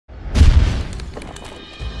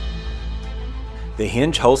The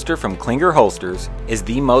Hinge Holster from Hinge Holsters is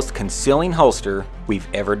the most concealing holster we've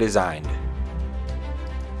ever designed.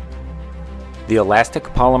 The elastic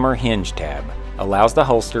polymer hinge tab allows the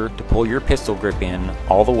holster to pull your pistol grip in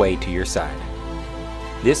all the way to your side.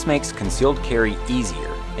 This makes concealed carry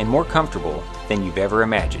easier and more comfortable than you've ever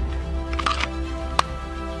imagined.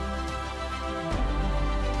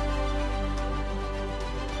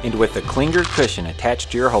 And with the Klinger cushion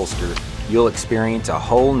attached to your holster, you'll experience a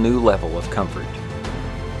whole new level of comfort.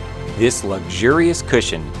 This luxurious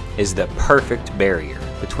cushion is the perfect barrier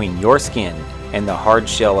between your skin and the hard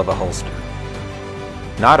shell of a holster.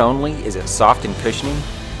 Not only is it soft and cushioning,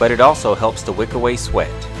 but it also helps to wick away sweat.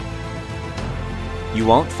 You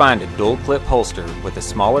won't find a dual clip holster with a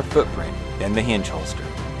smaller footprint than the Hinge holster.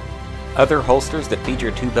 Other holsters that feature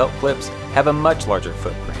 2 belt clips have a much larger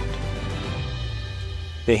footprint.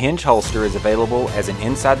 The Hinge holster is available as an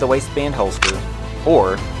inside the waistband holster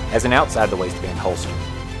or as an outside the waistband holster.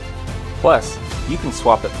 Plus, you can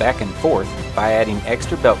swap it back and forth by adding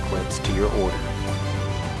extra belt clips to your order.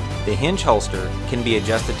 The Hinge holster can be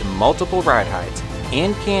adjusted to multiple ride heights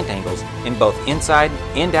and cant angles in both inside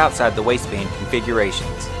and outside the waistband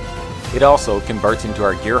configurations. It also converts into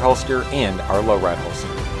our gear holster and our low ride holster.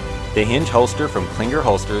 The Hinge holster from Klinger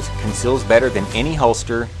Holsters conceals better than any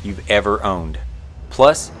holster you've ever owned.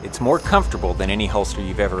 Plus, it's more comfortable than any holster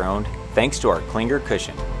you've ever owned thanks to our Klinger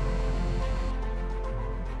cushion.